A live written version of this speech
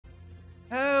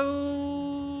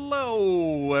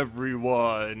Hello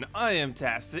everyone, I am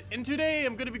Tacet, and today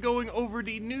I'm going to be going over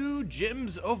the new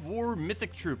Gems of War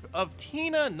Mythic troop of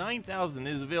Tina-9000. It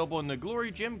is available in the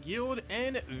Glory Gem Guild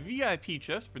and VIP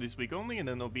chest for this week only, and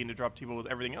then they'll be in the drop table with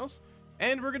everything else.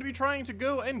 And we're going to be trying to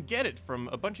go and get it from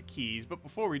a bunch of keys, but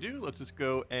before we do, let's just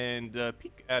go and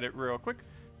peek at it real quick.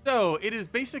 So, it is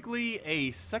basically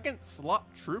a second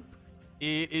slot troop.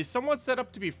 It is somewhat set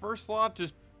up to be first slot,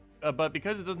 but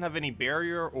because it doesn't have any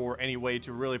barrier or any way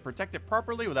to really protect it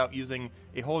properly without using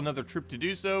a whole another troop to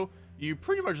do so, you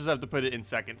pretty much just have to put it in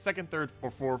second, third, or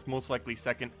fourth, most likely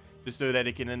second, just so that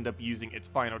it can end up using its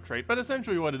final trait. But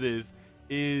essentially what it is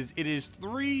it is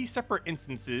 3 separate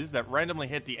instances that randomly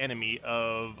hit the enemy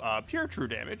of pure true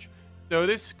damage. So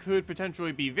this could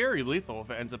potentially be very lethal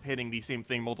if it ends up hitting the same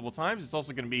thing multiple times. It's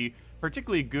also going to be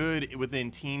particularly good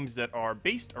within teams that are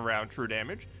based around true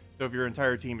damage. So if your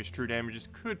entire team is true damage, this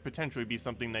could potentially be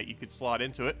something that you could slot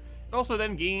into it. It also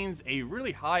then gains a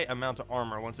really high amount of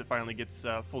armor once it finally gets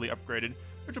fully upgraded,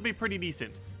 which will be pretty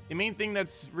decent. The main thing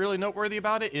that's really noteworthy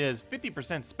about it is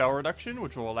 50% spell reduction,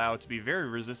 which will allow it to be very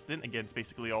resistant against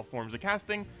basically all forms of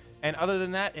casting. And other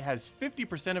than that, it has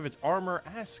 50% of its armor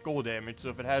as skull damage. So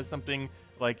if it has something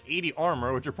like 80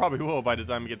 armor, which it probably will by the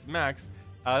time it gets max,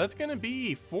 that's going to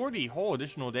be 40 whole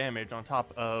additional damage on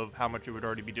top of how much it would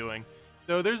already be doing.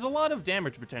 So there's a lot of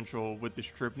damage potential with this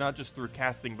troop, not just through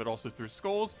casting, but also through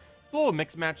skulls. It's a little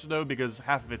mixed match though, because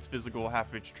half of it's physical, half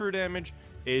of it's true damage.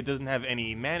 It doesn't have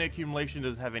any mana accumulation,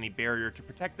 doesn't have any barrier to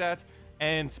protect that,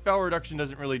 and spell reduction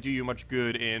doesn't really do you much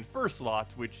good in first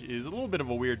slot, which is a little bit of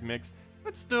a weird mix,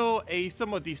 but still a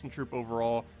somewhat decent troop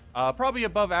overall. Probably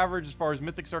above average as far as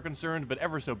mythics are concerned, but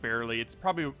ever so barely. It's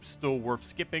probably still worth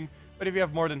skipping, but if you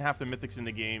have more than half the mythics in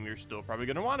the game, you're still probably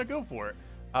going to want to go for it.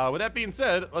 With that being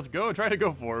said, let's go and try to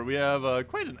go for it. We have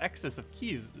quite an excess of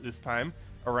keys this time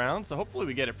around, so hopefully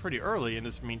we get it pretty early and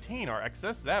just maintain our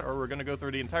excess. That, or we're going to go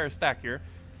through the entire stack here.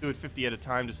 Do it 50 at a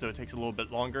time just so it takes a little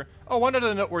bit longer. Oh, one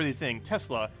other noteworthy thing,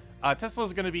 Tesla. Tesla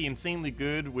is going to be insanely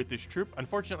good with this troop.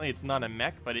 Unfortunately, it's not a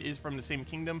mech, but it is from the same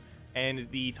kingdom, and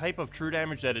the type of true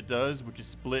damage that it does, which is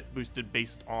split boosted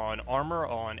based on armor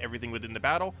on everything within the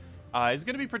battle, is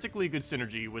going to be particularly good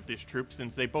synergy with this troop,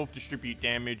 since they both distribute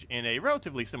damage in a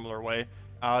relatively similar way.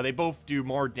 They both do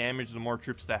more damage the more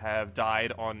troops that have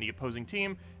died on the opposing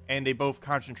team, and they both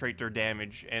concentrate their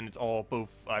damage, and it's all both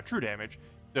true damage.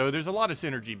 So there's a lot of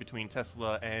synergy between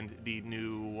Tesla and the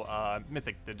new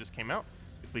Mythic that just came out,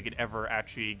 if we could ever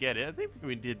actually get it. I think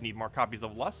we did need more copies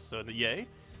of Lust, so yay.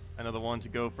 Another one to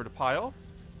go for the pile.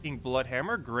 King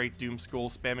Bloodhammer, great Doom Skull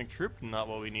spamming troop, not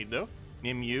what we need though.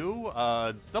 Nimue,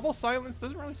 double silence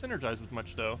doesn't really synergize with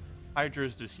much though. Hydra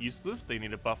is just useless, they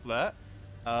need to buff that.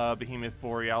 Behemoth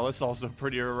Borealis, also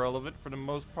pretty irrelevant for the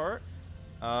most part.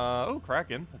 Oh,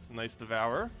 Kraken, that's a nice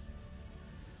Devour.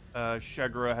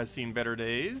 Shagra has seen better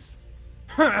days.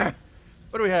 What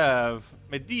do we have?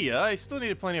 Medea, I still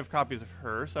need plenty of copies of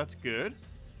her, so that's good.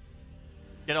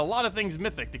 Get a lot of things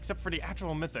mythic, except for the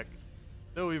actual mythic.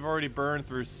 Though we've already burned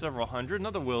through several hundred.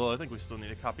 Another Willow, I think we still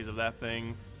need copies of that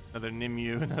thing. Another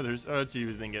Nimue, another... Oh, gee,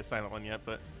 we didn't get a silent one yet,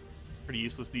 but pretty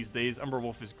useless these days.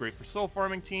 Umberwolf is great for soul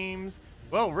farming teams.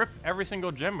 Well, rip every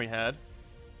single gem we had.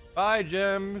 Bye,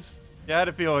 gems. Yeah, I had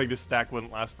a feeling this stack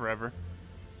wouldn't last forever.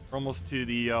 We're almost to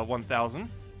the 1,000,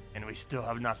 and we still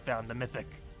have not found the mythic.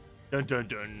 Dun dun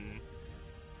dun.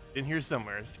 In here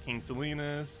somewhere. It's King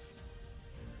Salinas.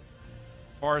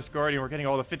 Forest Guardian, we're getting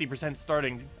all the 50%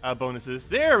 starting bonuses.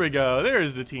 There we go.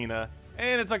 There's the Tina.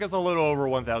 And it took us a little over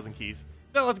 1,000 keys.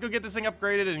 So let's go get this thing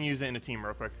upgraded and use it in a team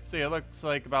real quick. So yeah, it looks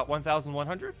like about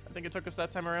 1,100. I think it took us that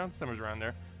time around. Somewhere around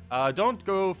there. Don't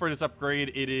go for this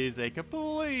upgrade. It is a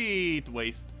complete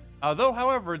waste. Though,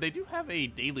 however, they do have a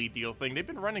daily deal thing. They've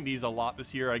been running these a lot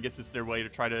this year. I guess it's their way to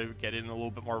try to get in a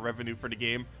little bit more revenue for the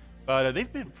game. But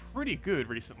they've been pretty good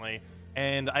recently.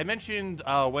 And I mentioned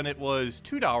when it was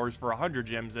 $2 for 100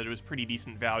 gems that it was pretty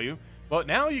decent value. But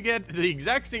now you get the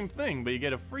exact same thing, but you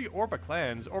get a free Orb of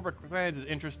Clans. Orb of Clans is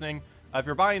interesting. If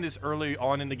you're buying this early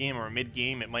on in the game or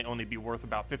mid-game, it might only be worth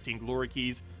about 15 glory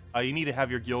keys. You need to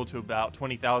have your guild to about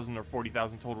 20,000 or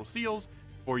 40,000 total seals,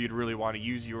 or you'd really want to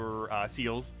use your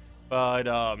seals. But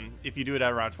if you do it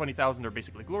at around 20,000, they're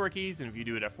basically glory keys, and if you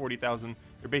do it at 40,000,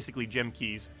 they're basically gem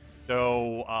keys.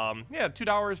 So, yeah,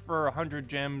 $2 for 100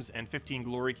 gems and 15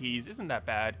 glory keys isn't that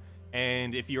bad.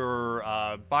 And if you're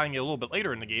buying it a little bit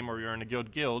later in the game, or you're in a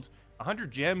guild,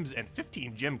 100 gems and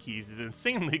 15 gem keys is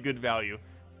insanely good value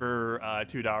for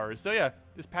 $2. So yeah,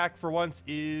 this pack for once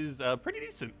is pretty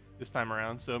decent this time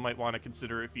around. So might want to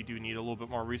consider if you do need a little bit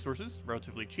more resources.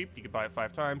 Relatively cheap, you could buy it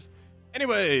 5 times.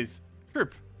 Anyways,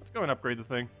 troop, let's go and upgrade the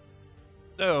thing.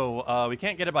 So, we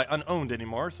can't get it by unowned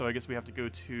anymore, so I guess we have to go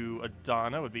to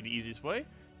Adana, would be the easiest way.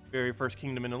 Very first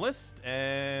kingdom in the list,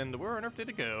 and where on earth did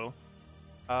it go?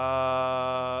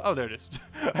 Oh, there it is.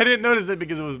 I didn't notice it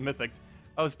because it was Mythic.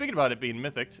 I was speaking about it being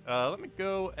Mythic. Let me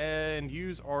go and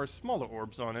use our smaller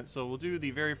orbs on it. So we'll do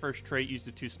the very first trait, use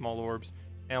the 2 small orbs,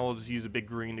 and we'll just use a big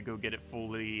green to go get it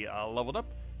fully leveled up.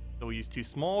 So we'll use 2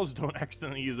 smalls, don't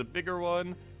accidentally use a bigger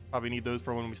one. Probably need those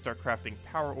for when we start crafting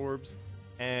power orbs.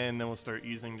 And then we'll start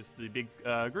using just the big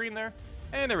green there.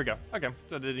 And there we go. Okay,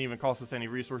 so it didn't even cost us any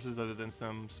resources other than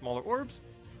some smaller orbs.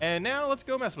 And now let's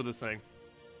go mess with this thing.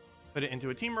 Put it into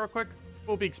a team real quick.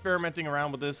 We'll be experimenting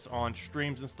around with this on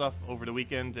streams and stuff over the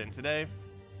weekend and today.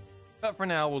 But for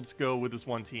now, we'll just go with this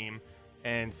one team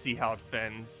and see how it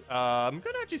fends. I'm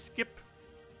going to actually skip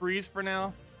freeze for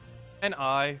now. And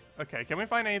okay, can we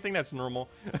find anything that's normal?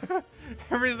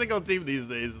 Every single team these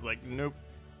days is like, nope.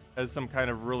 Has some kind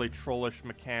of really trollish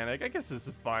mechanic. I guess this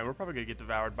is fine. We're probably going to get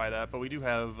devoured by that. But we do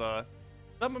have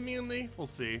some immunity. We'll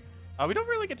see. We don't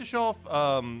really get to show off...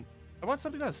 I want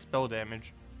something that has spell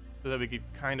damage, so that we could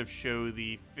kind of show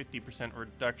the 50%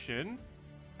 reduction.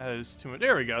 As to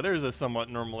there we go. There's a somewhat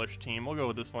normalish team. We'll go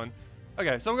with this one.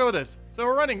 Okay, so we'll go with this. So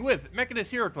we're running with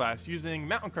Mechanist Hero class using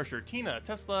Mountain Crusher, Tina,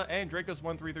 Tesla, and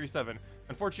Dracos1337.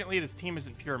 Unfortunately, this team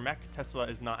isn't pure mech. Tesla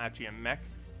is not actually a mech,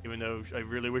 even though I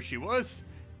really wish she was.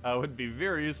 Would be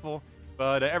very useful.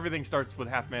 But everything starts with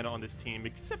half mana on this team,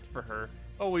 except for her.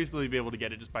 I'll easily be able to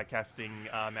get it just by casting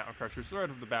Mountain Crusher. So right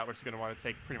off the bat, we're just going to want to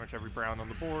take pretty much every brown on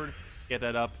the board, get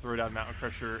that up, throw down Mountain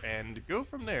Crusher, and go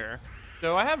from there.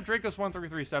 So I have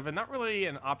Dracos1337, not really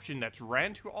an option that's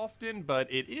ran too often,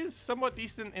 but it is somewhat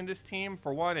decent in this team.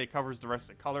 For one, it covers the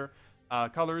rest of the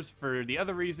colors. For the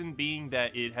other reason being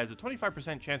that it has a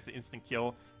 25% chance to instant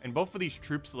kill, and both of these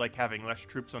troops like having less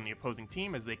troops on the opposing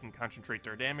team as they can concentrate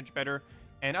their damage better.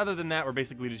 And other than that, we're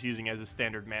basically just using it as a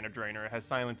standard mana drainer. It has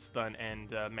silence, stun,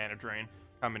 and mana drain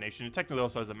combination. It technically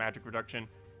also has a magic reduction,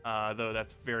 though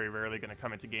that's very rarely going to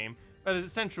come into game. But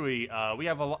essentially, we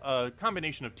have a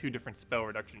combination of 2 different spell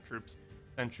reduction troops,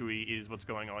 essentially is what's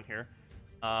going on here.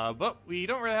 But we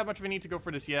don't really have much of a need to go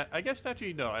for this yet. I guess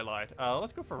actually, no, I lied.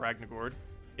 Let's go for Ragnagord.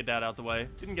 Get that out the way.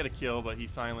 Didn't get a kill, but he's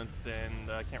silenced and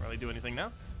can't really do anything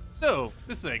now. So,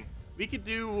 this thing. We could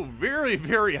do very,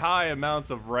 very high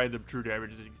amounts of random true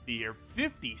damage, as you can see here.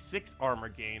 56 armor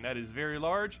gain. That is very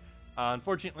large.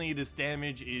 Unfortunately, this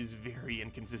damage is very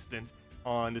inconsistent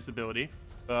on this ability.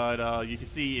 But you can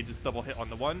see it just double hit on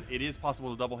the one. It is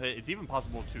possible to double hit. It's even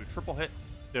possible to triple hit.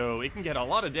 So it can get a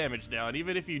lot of damage down.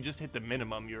 Even if you just hit the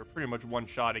minimum, you're pretty much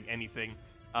one-shotting anything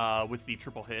with the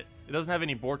triple hit. It doesn't have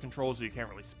any board control, so you can't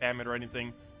really spam it or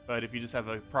anything. But if you just have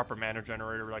a proper mana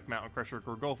generator like Mountain Crusher,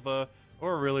 Gorgotha,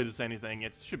 or really just anything,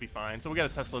 it should be fine. So we got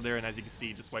a Tesla there, and as you can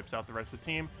see, it just wipes out the rest of the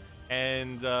team.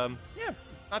 And yeah,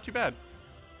 it's not too bad.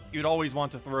 You'd always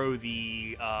want to throw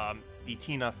the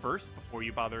Tina first before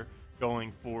you bother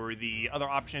going for the other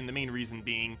option. The main reason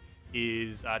being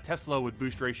is Tesla would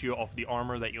boost ratio off the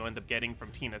armor that you end up getting from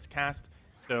Tina's cast.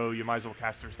 So you might as well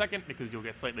cast her second because you'll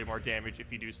get slightly more damage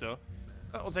if you do so.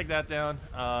 But we'll take that down.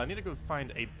 I need to go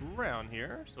find a brown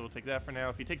here, so we'll take that for now.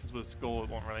 If he takes us with a skull, it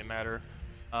won't really matter.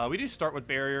 We do start with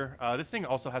barrier. This thing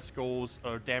also has skulls,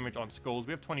 or damage on skulls.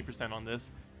 We have 20% on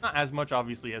this. Not as much,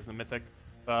 obviously, as the Mythic,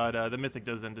 but the Mythic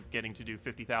does end up getting to do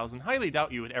 50,000. Highly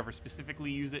doubt you would ever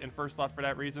specifically use it in first slot for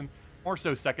that reason. More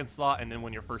so second slot, and then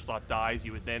when your first slot dies,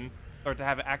 you would then start to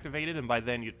have it activated, and by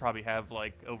then you'd probably have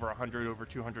like over 100, over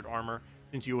 200 armor,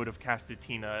 since you would have casted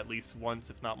Tina at least once,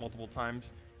 if not multiple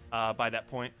times, by that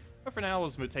point. But for now,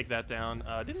 we'll take that down.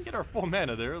 Didn't get our full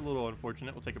mana there, a little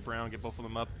unfortunate. We'll take a brown, get both of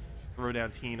them up, throw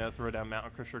down Tina, throw down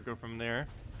Mountain Crusher, go from there.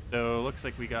 So looks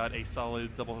like we got a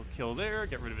solid double kill there,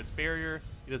 get rid of its barrier.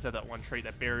 He does have that one trait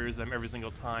that barriers them every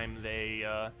single time they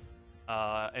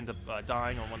end up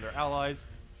dying on one of their allies.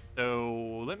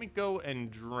 So let me go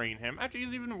and drain him. Actually,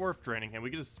 it's even worth draining him. We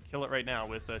can just kill it right now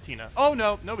with Tina. Oh,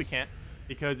 no, we can't,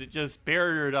 because it just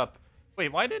barriered up.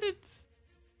 Wait, why did it...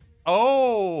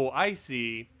 Oh, I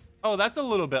see. Oh, that's a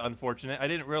little bit unfortunate. I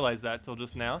didn't realize that till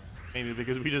just now. Maybe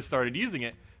because we just started using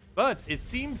it. But it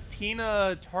seems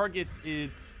Tina targets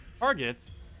its targets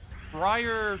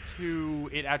prior to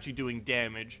it actually doing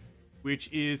damage,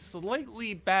 which is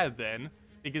slightly bad then,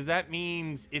 because that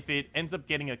means if it ends up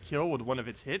getting a kill with one of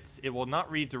its hits, it will not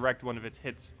redirect one of its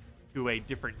hits to a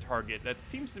different target. That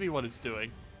seems to be what it's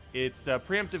doing. It's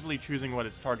preemptively choosing what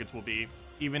its targets will be,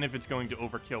 even if it's going to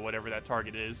overkill whatever that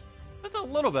target is. That's a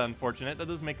little bit unfortunate. That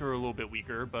does make her a little bit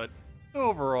weaker, but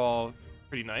overall,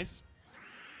 pretty nice.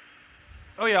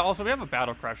 Oh yeah, also we have a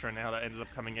Battle Crasher now that ended up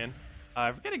coming in.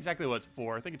 I forget exactly what it's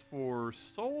for. I think it's for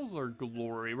Souls or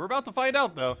Glory. We're about to find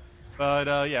out, though.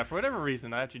 But yeah, for whatever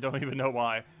reason, I actually don't even know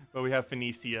why. But we have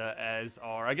Phoenicia as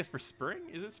our, I guess for spring?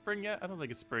 Is it spring yet? I don't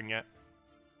think it's spring yet.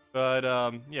 But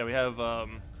yeah, we have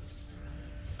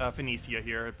Phoenicia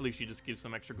here. I believe she just gives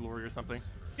some extra glory or something.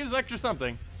 Gives extra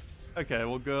something. Okay,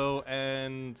 we'll go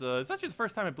and it's actually the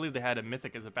first time I believe they had a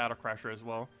Mythic as a battle crasher as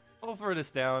well. I'll throw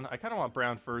this down. I kind of want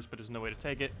brown first, but there's no way to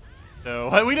take it.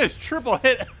 So we just triple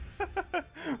hit.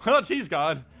 Well, she's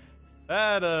gone.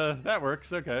 That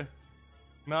works. Okay.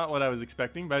 Not what I was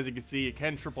expecting, but as you can see, it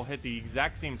can triple hit the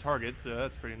exact same target, so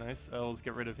that's pretty nice. Let's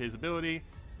get rid of his ability.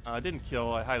 Didn't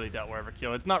kill. I highly doubt we'll ever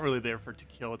kill. It's not really there for to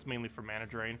kill. It's mainly for mana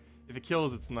drain. If it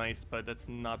kills, it's nice, but that's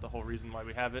not the whole reason why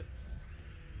we have it.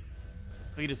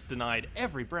 So he just denied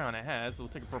every brown it has, so we'll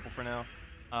take a purple for now.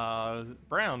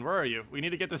 Brown, where are you? We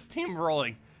need to get this team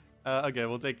rolling. Okay,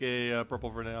 we'll take a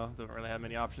purple for now. Don't really have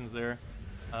many options there.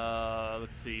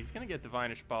 Let's see. He's going to get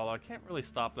Divinish Bala. I can't really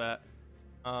stop that.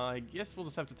 I guess we'll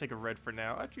just have to take a red for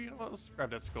now. Actually, you know what? Let's grab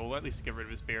that skull. At least get rid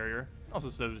of his barrier. Also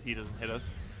so he doesn't hit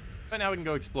us. But now we can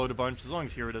go explode a bunch. As long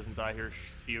as Hero doesn't die here, it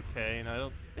should be okay. And I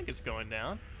don't think it's going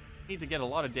down. Need to get a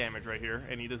lot of damage right here.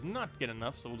 And he does not get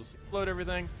enough, so we'll just explode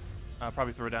everything.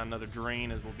 Probably throw down another drain,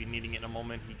 as we'll be needing it in a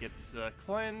moment. He gets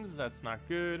cleansed. That's not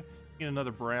good. Need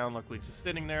another brown. Luckily, just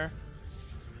sitting there.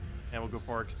 And we'll go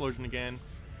for our explosion again.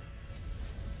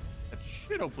 That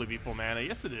should hopefully be full mana.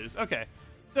 Yes, it is. Okay.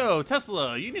 So,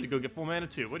 Tesla, you need to go get full mana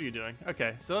too. What are you doing?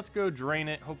 Okay, so let's go drain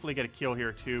it. Hopefully get a kill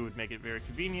here too. Would make it very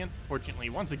convenient. Fortunately,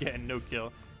 once again, no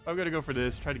kill. I'm going to go for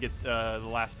this. Try to get the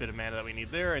last bit of mana that we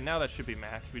need there. And now that should be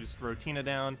maxed. We just throw Tina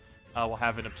down. We'll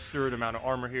have an absurd amount of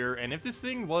armor here. And if this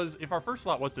thing was, if our first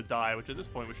slot was to die, which at this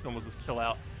point we should almost just kill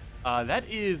out, that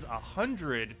is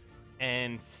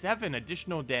 107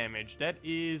 additional damage. That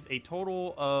is a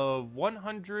total of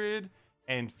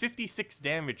 156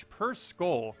 damage per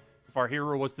skull. If our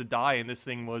hero was to die and this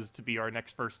thing was to be our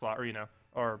next first slot, or, you know,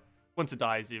 or once it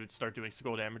dies, it would start doing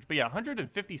skull damage. But yeah,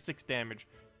 156 damage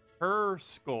per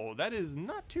skull. That is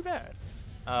not too bad.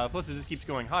 Plus, it just keeps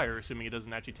going higher, assuming it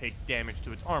doesn't actually take damage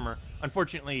to its armor.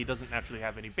 Unfortunately, it doesn't naturally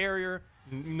have any barrier.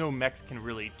 No mechs can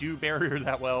really do barrier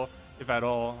that well, if at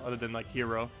all, other than, like,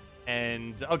 hero.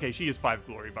 And, okay, she is 5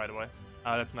 glory, by the way.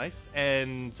 That's nice.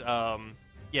 And,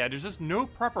 yeah, there's just no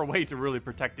proper way to really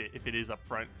protect it if it is up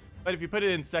front. But if you put it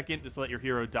in second, just let your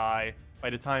hero die. By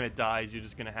the time it dies, you're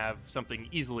just going to have something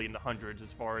easily in the hundreds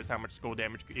as far as how much skull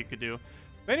damage it could do.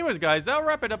 But anyways, guys, that'll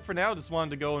wrap it up for now. Just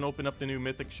wanted to go and open up the new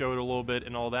Mythic, show it a little bit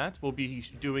and all that. We'll be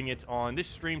doing it on this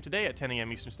stream today at 10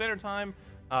 a.m. Eastern Standard Time,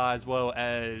 as well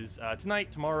as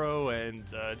tonight, tomorrow, and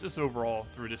just overall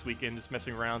through this weekend, just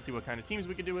messing around, see what kind of teams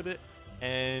we can do with it,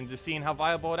 and just seeing how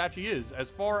viable it actually is. As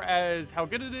far as how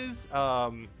good it is,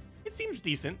 it seems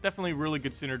decent. Definitely really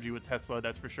good synergy with Tesla,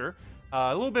 that's for sure.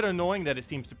 A little bit annoying that it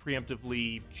seems to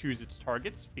preemptively choose its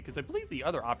targets, because I believe the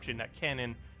other option, that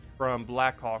cannon from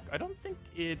Blackhawk, I think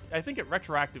it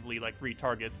retroactively like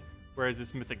retargets, whereas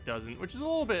this Mythic doesn't, which is a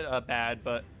little bit bad,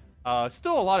 but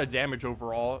still a lot of damage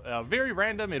overall. Very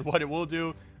random in what it will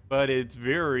do, but it's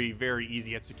very, very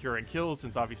easy at securing kills,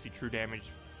 since obviously true damage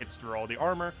hits through all the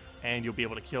armor, and you'll be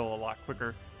able to kill a lot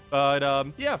quicker. But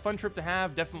yeah, fun trip to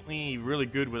have. Definitely really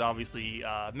good with obviously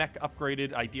mech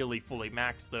upgraded, ideally fully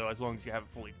maxed though, as long as you have it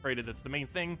fully traded. That's the main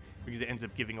thing, because it ends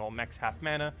up giving all mechs half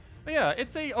mana. But yeah,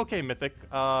 it's a okay Mythic.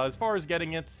 As far as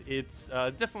getting it, it's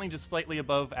definitely just slightly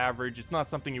above average. It's not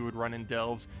something you would run in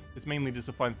Delves. It's mainly just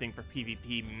a fun thing for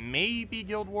PvP, maybe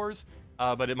Guild Wars,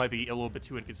 but it might be a little bit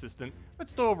too inconsistent. But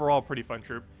still overall, pretty fun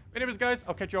troop. Anyways, guys,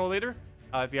 I'll catch you all later.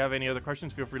 If you have any other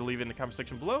questions, feel free to leave it in the comment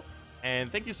section below.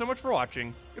 And thank you so much for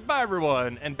watching. Goodbye,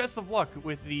 everyone, and best of luck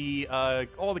with the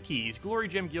all the keys, Glory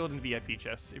Gem Guild and VIP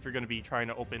chests, if you're going to be trying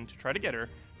to open to try to get her.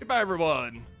 Goodbye,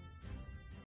 everyone.